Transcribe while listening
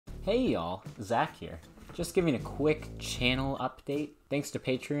Hey y'all, Zach here. Just giving a quick channel update. Thanks to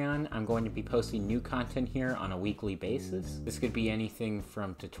Patreon, I'm going to be posting new content here on a weekly basis. This could be anything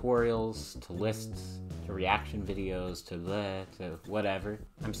from tutorials, to lists, to reaction videos, to whatever.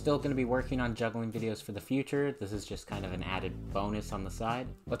 I'm still going to be working on juggling videos for the future. This is just kind of an added bonus on the side.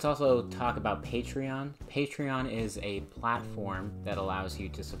 Let's also talk about Patreon. Patreon is a platform that allows you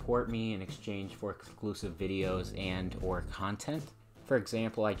to support me in exchange for exclusive videos and or content. For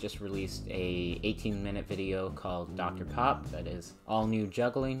example, I just released a 18-minute video called Dr. Pop that is all new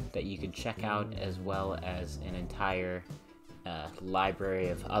juggling that you can check out, as well as an entire library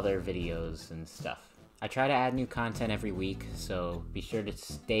of other videos and stuff. I try to add new content every week, so be sure to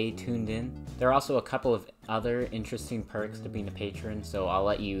stay tuned in. There are also a couple of other interesting perks to being a patron, so I'll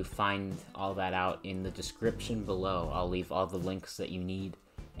let you find all that out in the description below. I'll leave all the links that you need,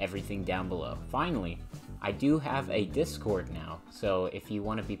 everything down below. Finally, I do have a Discord now, so if you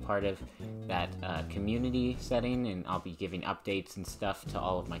want to be part of that community setting, and I'll be giving updates and stuff to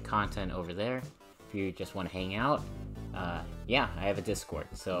all of my content over there. If you just want to hang out, yeah, I have a Discord,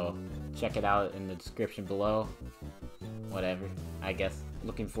 so check it out in the description below. Whatever, I guess.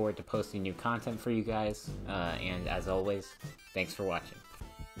 Looking forward to posting new content for you guys, and as always, thanks for watching.